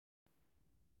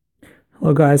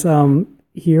Hello guys,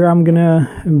 here I'm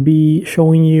gonna be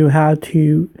showing you how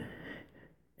to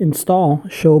install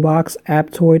Showbox,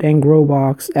 aptoide, and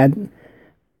growbox at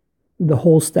the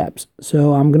whole steps.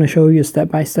 So I'm gonna show you a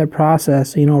step-by-step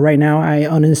process. Right now I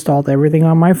uninstalled everything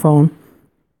on my phone.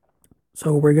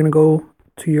 So we're gonna go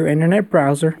to your internet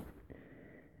browser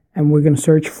and we're gonna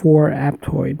search for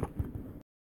aptoide.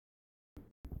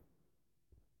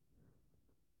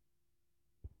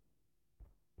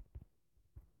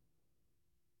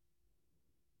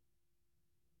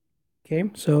 Okay,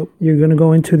 so you're going to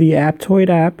go into the aptoide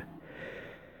app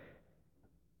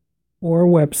or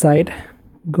website,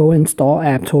 go install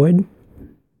aptoide,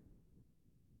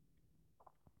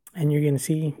 and you're going to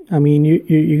see,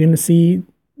 you're going to see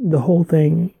the whole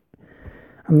thing.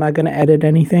 I'm not going to edit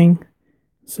anything.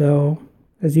 So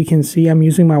as you can see, I'm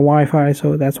using my Wi-Fi,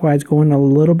 so that's why it's going a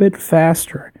little bit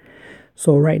faster.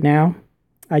 So right now,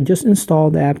 I just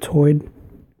installed aptoide.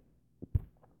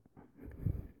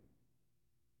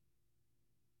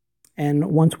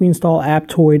 And once we install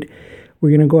aptoide,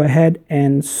 we're going to go ahead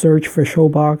and search for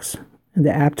Showbox in the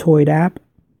aptoide app.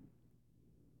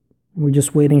 We're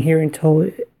just waiting here until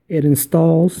it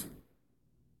installs.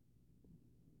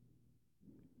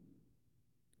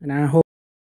 And I hope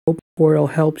it'll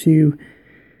help you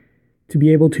to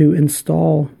be able to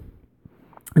install.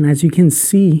 And as you can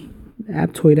see, the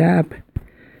aptoide app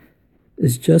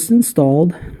is just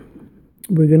installed.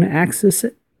 We're going to access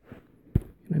it.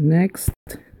 Next.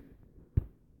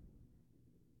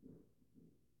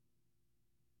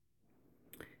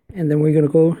 And then we're going to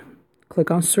go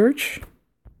click on search.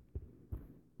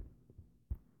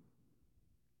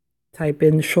 Type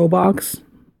in Showbox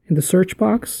in the search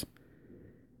box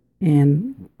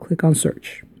and click on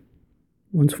search.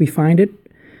 Once we find it,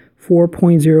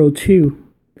 4.02,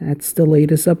 that's the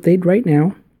latest update right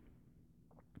now.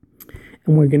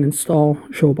 And we're going to install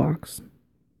Showbox.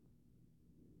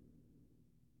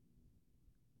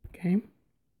 Okay.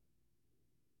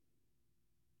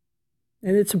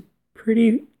 And it's a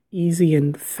pretty easy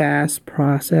and fast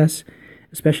process,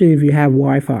 especially if you have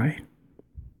Wi-Fi.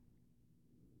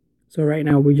 So right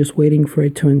now we're just waiting for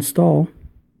it to install.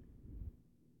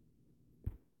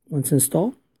 Once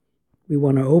installed, we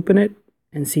want to open it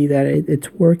and see that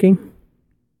it's working.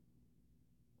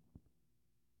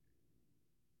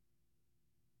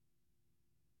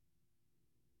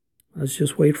 Let's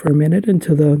just wait for a minute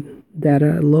until the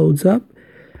data loads up.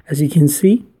 As you can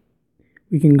see,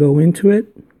 we can go into it.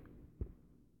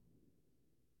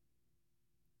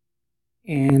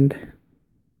 And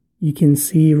you can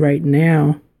see right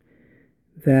now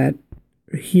that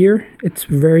here it's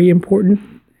very important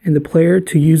in the player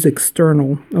to use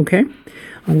external. Okay,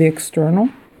 on the external,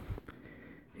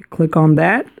 you click on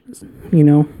that,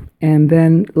 and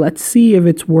then let's see if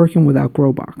it's working without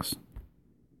growbox.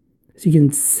 As you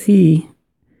can see,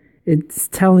 it's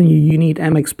telling you need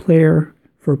MX Player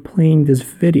for playing this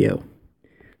video.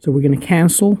 So we're going to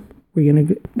cancel, we're going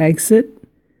to exit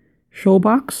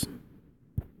Showbox.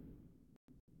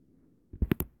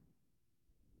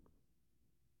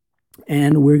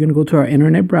 And we're going to go to our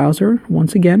internet browser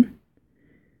once again.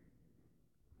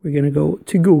 We're going to go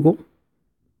to Google.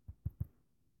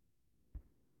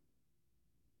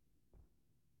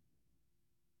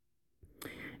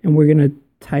 And we're going to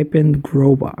type in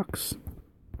growbox.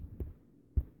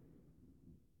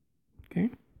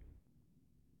 Okay.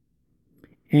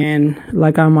 And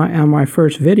like on my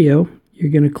first video,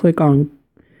 you're going to click on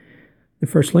the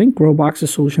first link, Growbox, a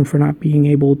solution for not being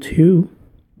able to.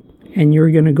 And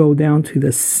you're going to go down to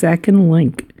the second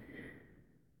link.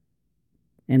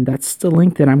 And that's the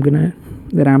link that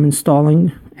I'm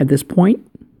installing at this point.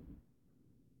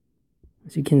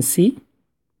 As you can see,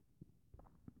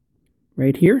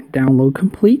 right here, download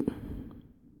complete.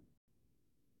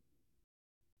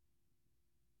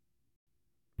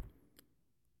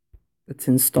 Let's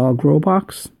install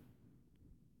growbox.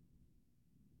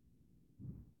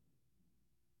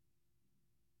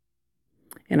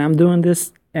 And I'm doing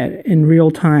this in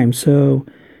real time, so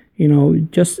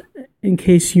just in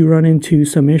case you run into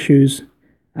some issues,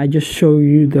 I just show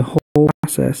you the whole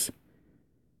process.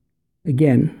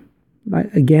 Again, I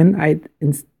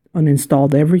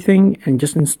uninstalled everything and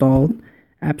just installed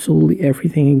absolutely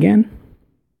everything again.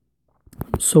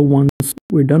 So once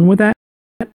we're done with that,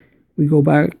 we go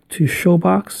back to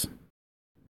Showbox.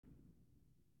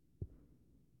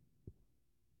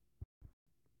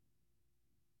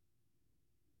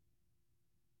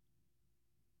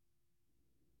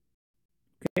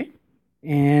 Okay,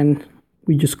 and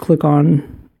we just click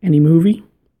on any movie.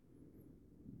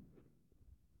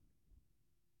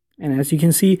 And as you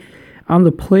can see on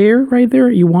the player right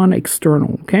there, you want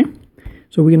external, okay?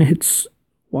 So we're going to hit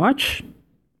watch.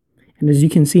 And as you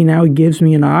can see now, it gives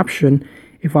me an option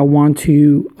if I want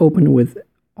to open with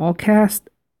Allcast,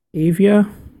 Avia,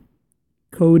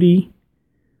 Kodi,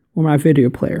 or my video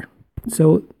player.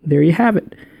 So there you have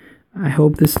it. I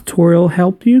hope this tutorial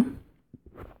helped you.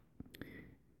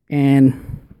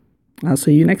 And I'll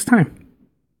see you next time.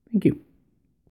 Thank you.